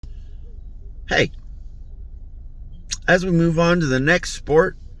Hey, as we move on to the next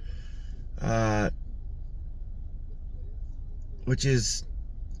sport, which is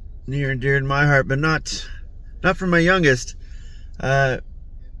near and dear to my heart, but not for my youngest. He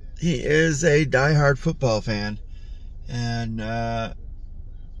is a diehard football fan, and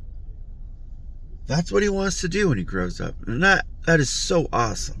that's what he wants to do when he grows up, and that is so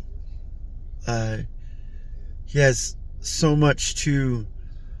awesome. He has so much to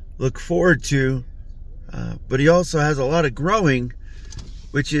look forward to, but he also has a lot of growing,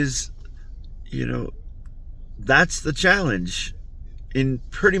 which is, that's the challenge in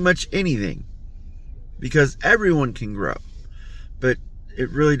pretty much anything, because everyone can grow, but it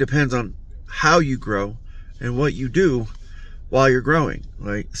really depends on how you grow and what you do while you're growing.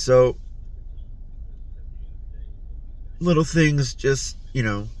 Like, so little things, just,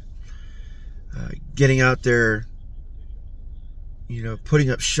 getting out there, putting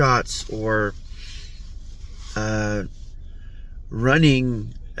up shots, or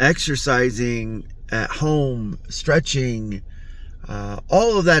running, exercising at home, stretching,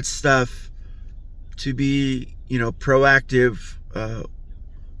 all of that stuff to be, proactive,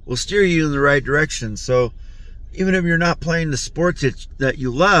 will steer you in the right direction. So even if you're not playing the sports that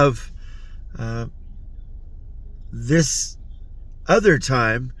you love, this other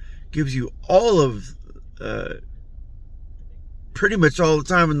time gives you all of, pretty much all the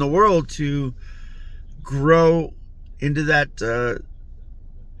time in the world to grow into that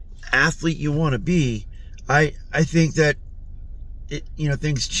athlete you want to be. I think that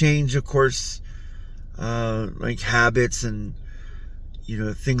things change, of course, like habits and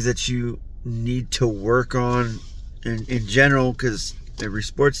things that you need to work on in general, because every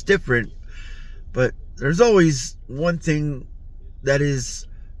sport's different. But there's always one thing that is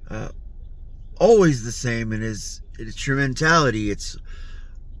always the same, and it's your mentality. It's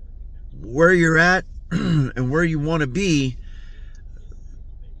where you're at and where you want to be.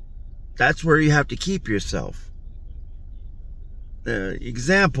 That's where you have to keep yourself.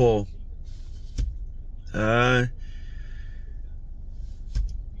 Example, you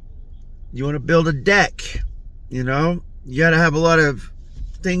want to build a deck, you got to have a lot of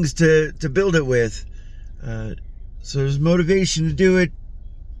things to build it with. So there's motivation to do it.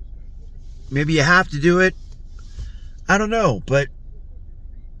 Maybe you have to do it. I don't know, but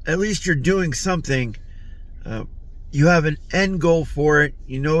at least you're doing something. You have an end goal for it.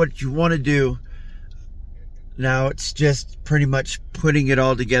 You know what you want to do. Now it's just pretty much putting it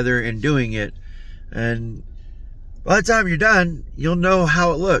all together and doing it. And by the time you're done, you'll know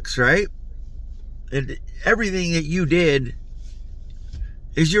how it looks, right? And everything that you did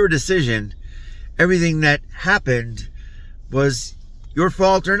is your decision. Everything that happened was your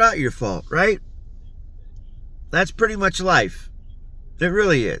fault or not your fault, right? That's pretty much life. It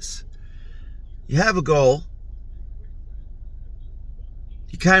really is. You have a goal.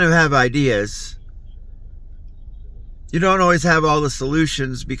 You kind of have ideas. You don't always have all the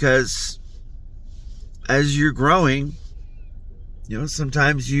solutions, because as you're growing,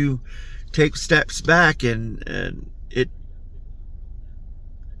 sometimes you take steps back and it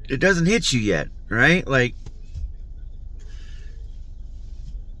doesn't hit you yet, right? Like,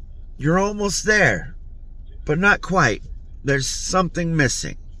 you're almost there, but not quite. There's something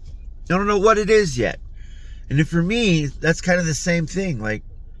missing. I don't know what it is yet. And for me, that's kind of the same thing. Like,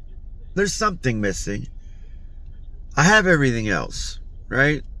 there's something missing. I have everything else,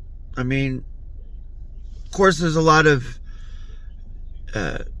 right? I mean, of course, there's a lot of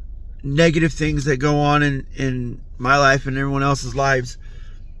negative things that go on in my life and everyone else's lives.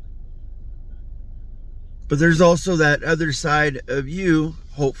 But there's also that other side of you,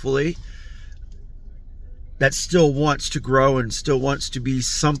 hopefully, that still wants to grow and still wants to be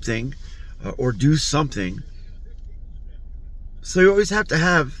something or do something. So you always have to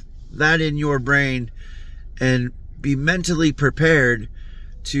have that in your brain and be mentally prepared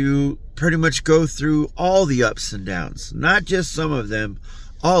to pretty much go through all the ups and downs, not just some of them,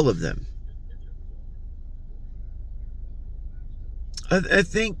 all of them. I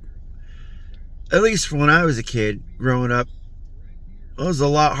think, at least when I was a kid growing up, it was a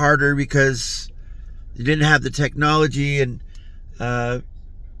lot harder because you didn't have the technology, and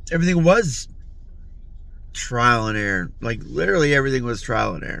everything was trial and error. Like, literally everything was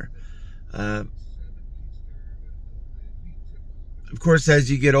trial and error. Of course,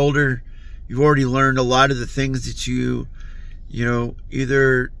 as you get older, you've already learned a lot of the things that you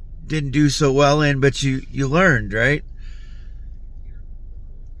either didn't do so well in, but you learned, right?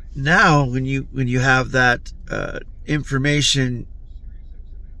 Now, when you have that information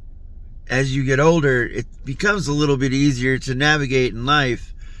as you get older, it becomes a little bit easier to navigate in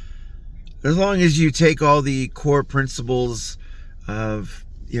life. as long as you take all the core principles of,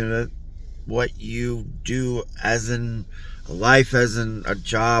 what you do as in a life, as in a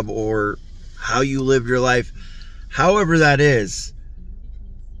job, or how you live your life, however that is,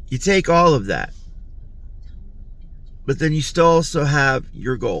 you take all of that. But then you still also have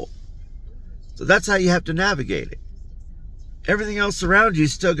your goal. So that's how you have to navigate it. Everything else around you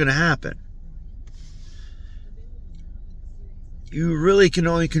is still going to happen. You really can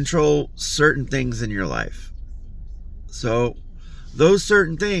only control certain things in your life. So those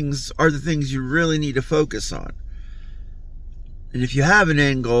certain things are the things you really need to focus on. And if you have an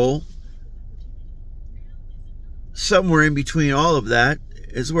end goal, somewhere in between all of that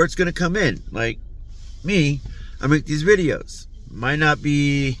is where it's going to come in. Like me, I make these videos. Might not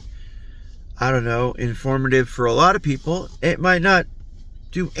be, informative for a lot of people. It might not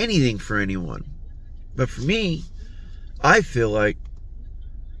do anything for anyone. But for me, I feel like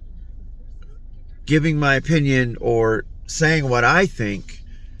giving my opinion or saying what I think,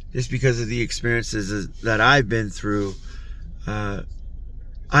 just because of the experiences that I've been through, I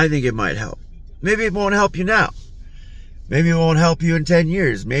think it might help. Maybe it won't help you now. Maybe it won't help you in 10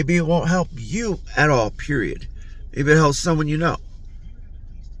 years. Maybe it won't help you at all, period. Maybe it helps someone you know.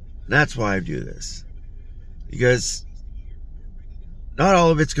 That's why I do this. Because not all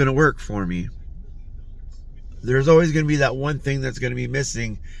of it's going to work for me. There's always going to be that one thing that's going to be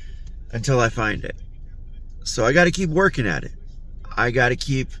missing until I find it. So I got to keep working at it. I got to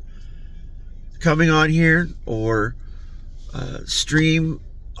keep coming on here or stream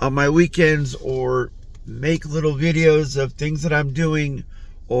on my weekends or make little videos of things that I'm doing,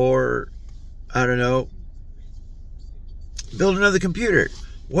 or build another computer,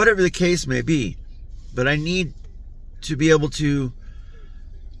 whatever the case may be. But I need to be able to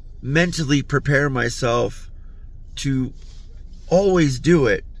mentally prepare myself to always do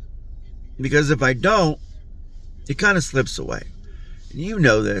it, because if I don't, it kind of slips away. And you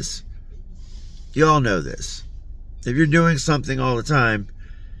know this. You all know this. If you're doing something all the time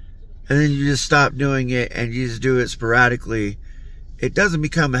and then you just stop doing it and you just do it sporadically, it doesn't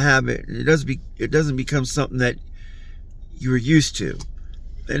become a habit. It doesn't become something that you were used to.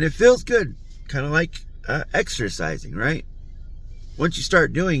 And it feels good, kind of like exercising, right? Once you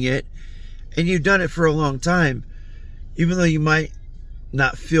start doing it and you've done it for a long time, even though you might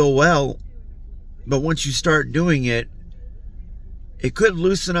not feel well, but once you start doing it, it could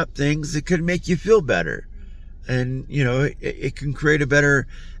loosen up things. It could make you feel better. And, it can create a better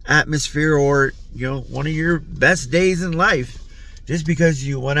atmosphere, or, one of your best days in life, just because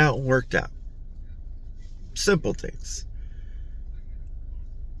you went out and worked out. Simple things.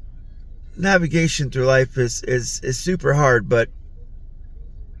 Navigation through life is super hard, but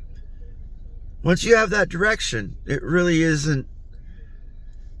once you have that direction, it really isn't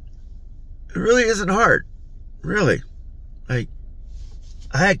hard. Really. Like,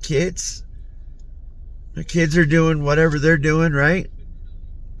 I had kids. My kids are doing whatever they're doing, right?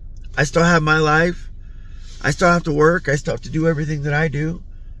 I still have my life. I still have to work. I still have to do everything that I do.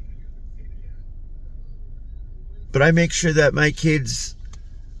 But I make sure that my kids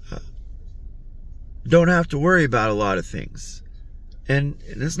don't have to worry about a lot of things. And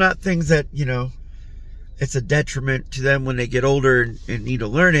it's not things that, it's a detriment to them when they get older and need to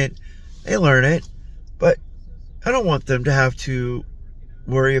learn it. They learn it. But I don't want them to have to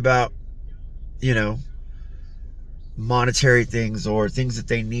worry about, monetary things or things that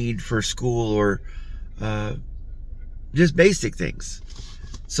they need for school, or just basic things.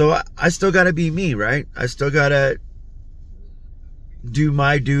 So I still got to be me, right? I still got to do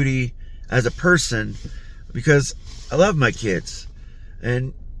my duty as a person, because I love my kids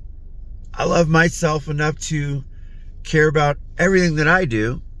and I love myself enough to care about everything that I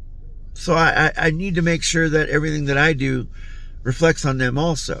do. So I need to make sure that everything that I do reflects on them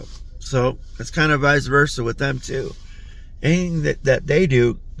also. So it's kind of vice versa with them too. Anything that they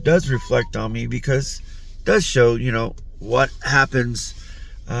do does reflect on me, because it does show, what happens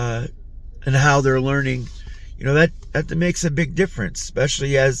and how they're learning. That makes a big difference,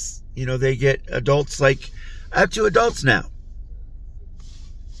 especially as, they get adults. Like, I have 2 adults now.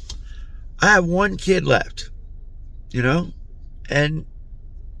 I have 1 kid left, and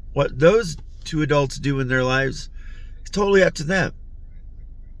what those 2 adults do in their lives is totally up to them.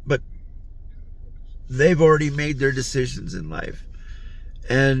 But they've already made their decisions in life.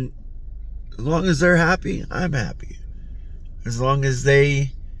 And as long as they're happy, I'm happy. As long as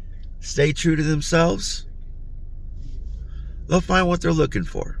they stay true to themselves, they'll find what they're looking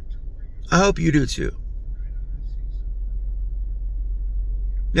for. I hope you do too.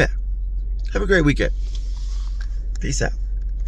 Yeah. Have a great weekend. Peace out.